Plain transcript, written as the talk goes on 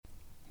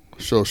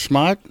So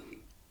smart,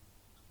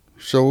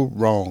 so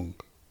wrong.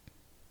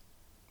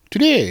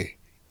 Today,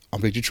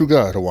 on Picture True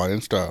God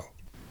Hawaiian Style.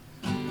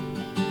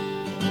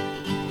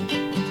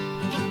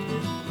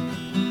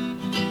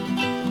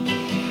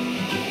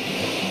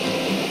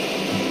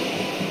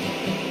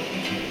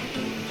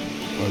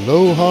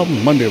 Aloha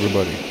Monday,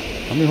 everybody.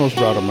 I'm your host,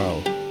 Brother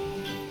Mel,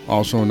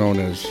 also known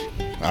as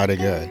Ada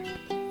Guy.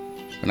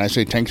 And I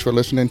say thanks for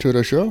listening to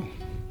the show.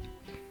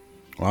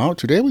 Well,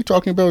 today we're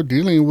talking about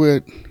dealing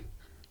with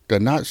the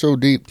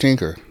not-so-deep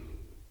thinker.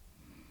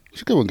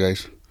 It's a good one,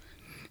 guys.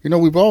 You know,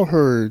 we've all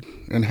heard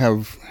and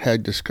have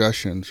had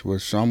discussions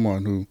with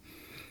someone who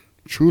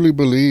truly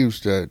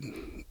believes that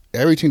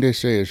everything they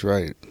say is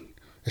right,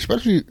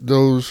 especially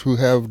those who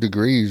have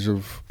degrees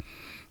of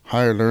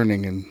higher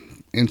learning and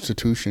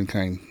institution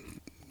kind.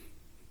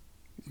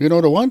 You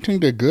know, the one thing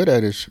they're good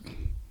at is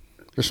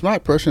the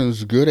smart person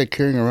is good at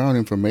carrying around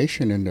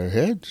information in their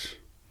heads.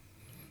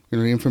 You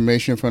know, the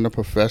information from the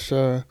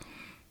professor,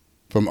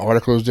 from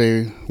articles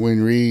they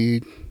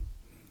read,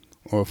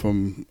 or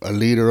from a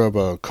leader of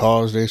a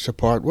cause they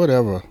support,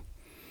 whatever.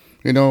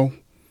 You know,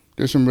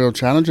 there's some real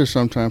challenges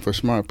sometimes for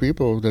smart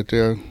people that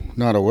they're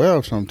not aware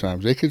of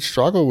sometimes. They could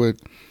struggle with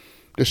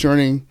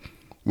discerning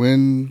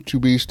when to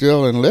be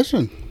still and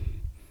listen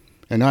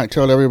and not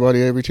tell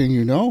everybody everything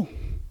you know.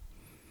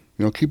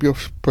 You know, keep your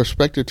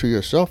perspective to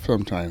yourself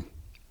sometime.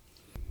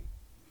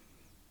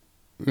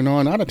 You know,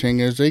 another thing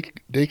is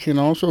they can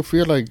also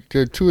feel like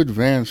they're too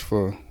advanced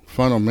for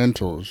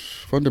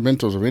fundamentals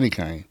of any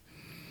kind.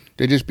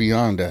 They're just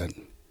beyond that.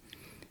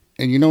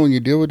 And you know, when you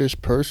deal with this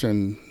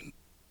person,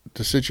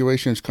 the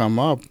situations come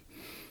up.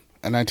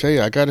 And I tell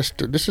you,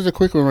 this is a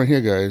quick one right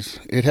here, guys.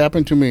 It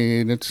happened to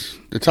me, and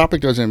the topic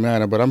doesn't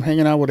matter, but I'm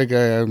hanging out with a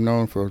guy I've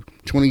known for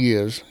 20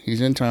 years.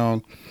 He's in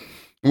town.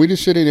 And we're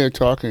just sitting there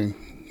talking.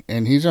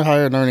 And he's a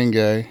higher learning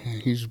guy.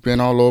 He's been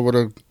all over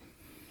the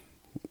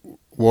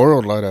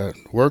world like that,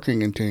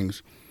 working and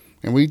things.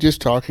 And we just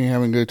talking,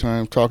 having a good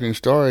time, talking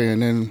story.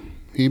 And then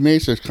he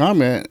made this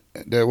comment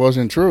that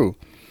wasn't true.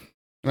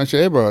 And I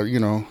said, hey, bro,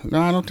 no,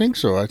 I don't think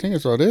so. I think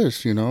it's all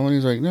this, And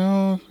he's like,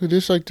 no, it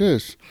is like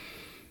this.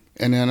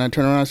 And then I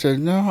turned around and said,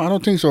 no, I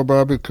don't think so,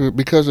 bro,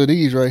 because of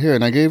these right here.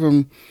 And I gave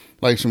him,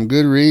 like, some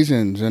good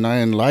reasons, and I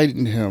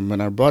enlightened him,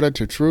 and I brought it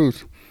to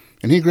truth.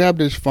 And he grabbed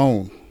his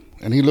phone,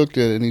 and he looked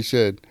at it, and he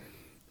said,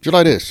 just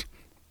like this,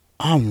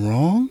 I'm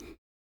wrong?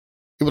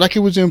 Like it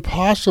was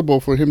impossible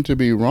for him to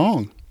be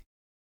wrong.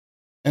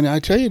 And I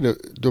tell you,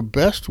 the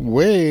best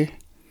way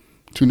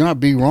to not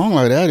be wrong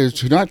like that is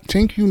to not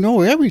think you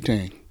know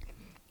everything.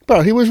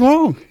 But he was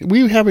wrong.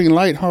 We were having a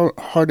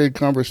light-hearted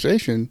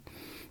conversation,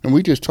 and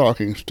we just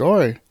talking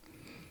story.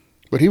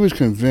 But he was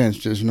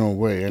convinced there's no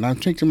way. And I'm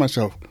thinking to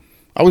myself,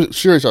 I was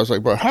serious. I was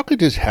like, bro, how could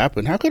this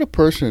happen? How could a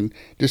person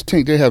just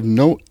think they have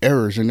no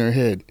errors in their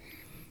head?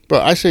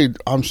 But I say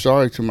I'm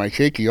sorry to my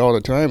keiki all the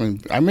time,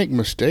 and I make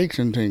mistakes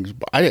and things.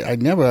 But I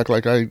never act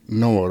like I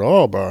know it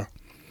all, bro.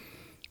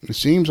 It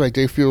seems like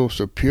they feel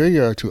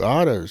superior to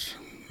others,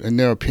 and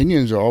their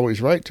opinions are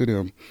always right to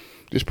them.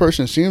 This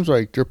person seems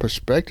like their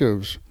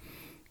perspectives,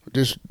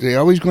 they're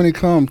always going to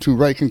come to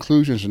right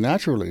conclusions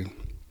naturally.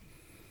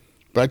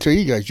 But I tell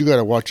you guys, you got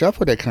to watch out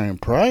for that kind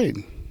of pride.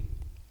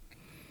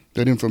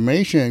 That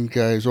information,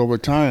 guys, over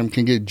time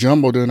can get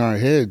jumbled in our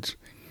heads,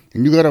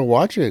 and you got to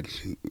watch it.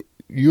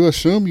 You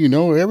assume you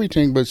know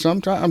everything, but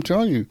sometimes, I'm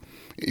telling you,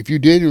 if you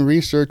didn't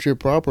research it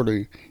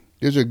properly,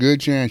 there's a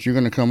good chance you're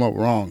going to come up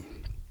wrong.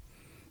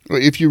 Or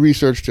if you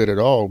researched it at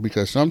all,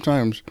 because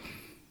sometimes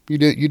you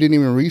didn't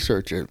even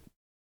research it.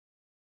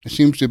 It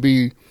seems to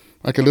be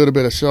like a little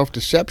bit of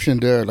self-deception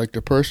there, like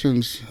the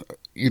person's,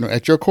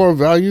 at your core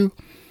value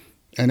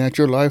and at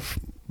your life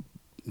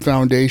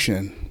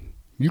foundation,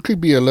 you could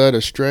be led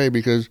astray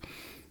because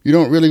you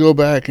don't really go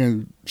back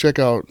and check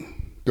out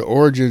the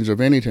origins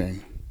of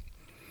anything.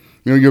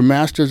 You're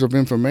masters of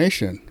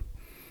information,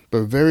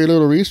 but very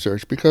little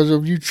research because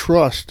of you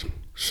trust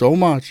so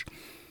much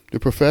the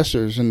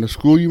professors and the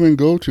school you even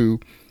go to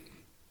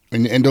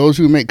and those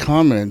who make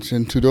comments,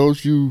 and to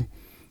those you're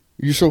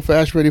so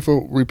fast ready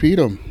for repeat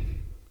them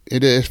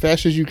as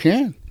fast as you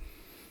can.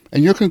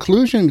 And your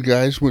conclusion,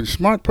 guys, when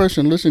smart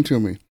person, listen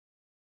to me.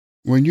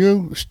 When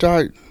you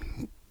start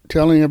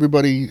telling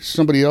everybody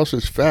somebody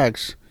else's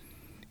facts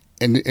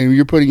and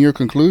you're putting your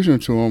conclusion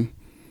to them,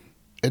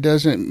 it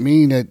doesn't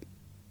mean that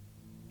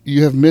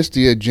you have missed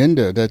the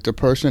agenda that the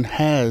person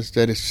has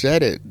that has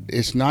said it.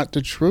 It's not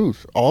the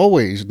truth.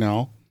 Always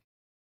now.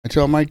 I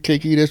tell my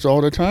keiki this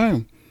all the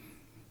time.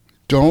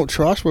 Don't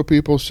trust what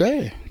people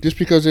say just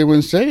because they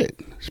wouldn't say it,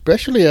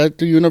 especially at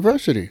the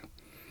university.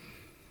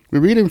 We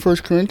read in 1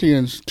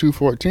 Corinthians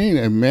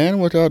 2:14, a man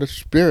without a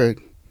spirit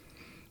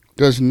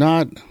does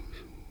not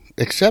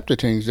accept the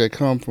things that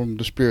come from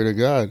the Spirit of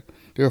God.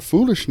 They're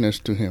foolishness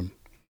to him.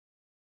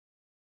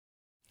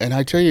 And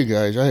I tell you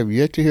guys, I have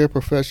yet to hear a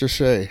professor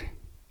say,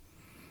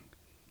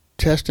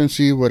 test and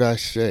see what I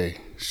say.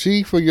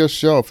 See for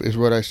yourself is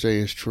what I say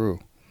is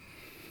true.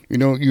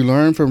 You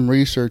learn from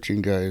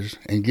researching, guys,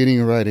 and getting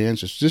the right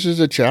answers. This is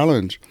a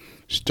challenge.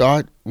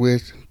 Start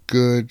with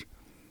good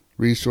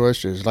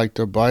resources like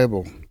the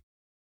Bible.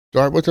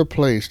 Start with a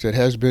place that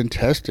has been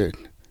tested.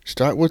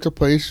 Start with a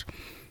place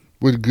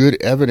with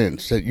good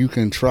evidence that you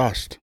can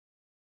trust.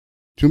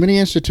 Too many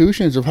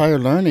institutions of higher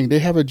learning, they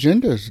have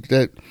agendas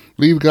that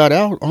leave God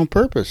out on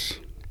purpose.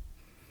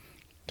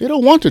 They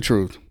don't want the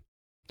truth.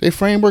 They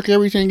framework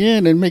everything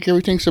in and make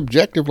everything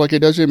subjective like it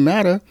doesn't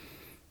matter.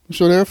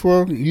 So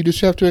therefore, you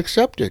just have to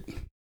accept it.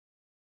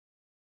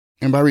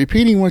 And by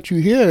repeating what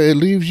you hear, it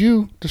leaves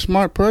you, the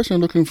smart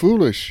person, looking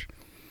foolish.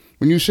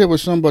 When you sit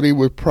with somebody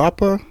with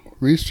proper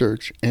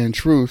research and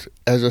truth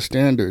as a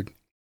standard.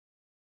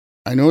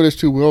 I know this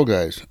too well,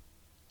 guys.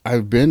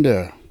 I've been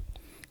there.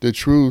 The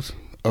truth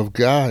of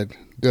God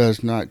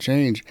does not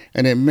change.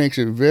 And it makes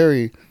it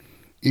very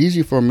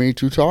easy for me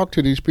to talk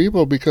to these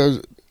people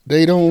because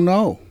they don't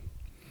know.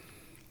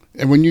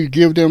 And when you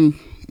give them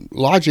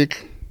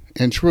logic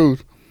and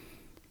truth,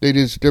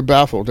 they're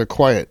baffled, they're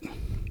quiet.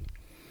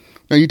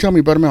 Now you tell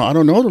me, Brother Mel, I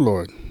don't know the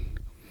Lord.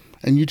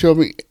 And you tell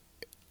me,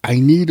 I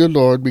need the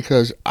Lord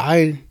because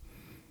I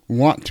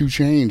want to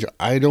change.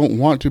 I don't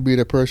want to be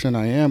the person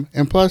I am.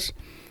 And plus,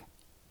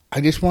 I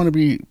just want to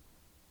be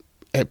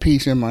at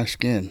peace in my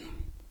skin.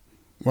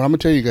 Well, I'm going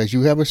to tell you guys,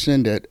 you have a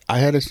sin debt. I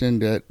had a sin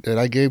debt that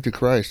I gave to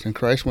Christ, and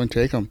Christ wouldn't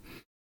take them.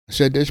 I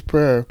said this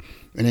prayer,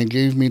 and it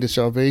gave me the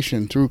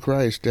salvation through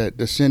Christ, that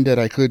the sin debt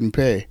I couldn't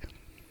pay.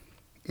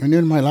 And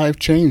then my life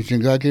changed,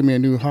 and God gave me a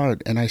new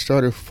heart, and I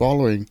started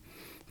following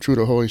through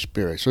the Holy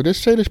Spirit. So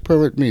just say this prayer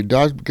with me.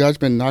 God's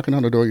been knocking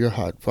on the door of your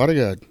heart. Father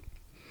God,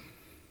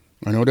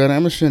 I know that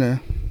I'm a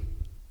sinner,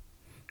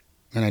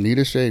 and I need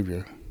a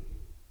Savior.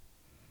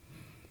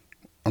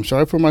 I'm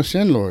sorry for my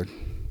sin, Lord,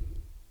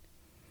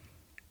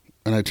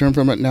 and I turn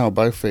from it now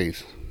by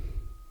faith.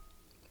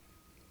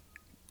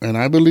 And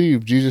I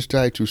believe Jesus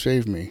died to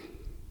save me,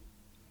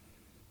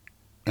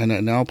 and I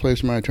now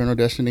place my eternal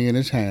destiny in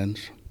His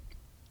hands.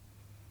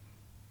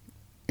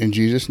 In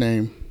Jesus'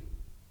 name,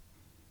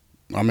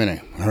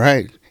 amen. All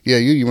right. Yeah,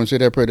 you want to say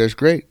that prayer? That's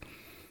great.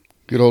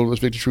 Get hold of us,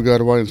 Victory True God,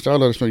 Hawaii, and Star.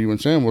 Let us know you want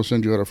to say, and we'll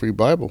send you out a free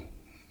Bible.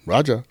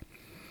 Roger.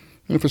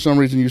 And if for some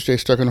reason you stay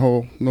stuck in a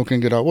hole, no can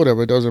get out,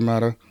 whatever, it doesn't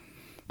matter.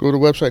 Go to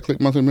the website, click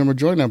monthly member,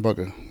 join that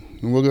bucket,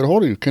 and we'll get a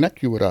hold of you,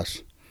 connect you with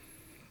us.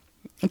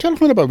 And tell a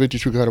friend about Victory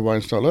True God, Hawaii,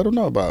 and Star. Let them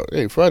know about,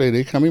 hey, Friday,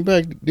 they're coming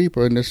back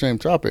deeper in the same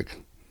topic.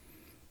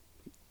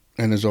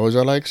 And as always,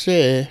 I like to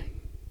say,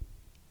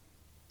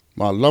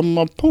 my love,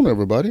 my pony,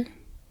 everybody.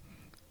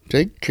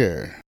 Take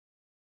care.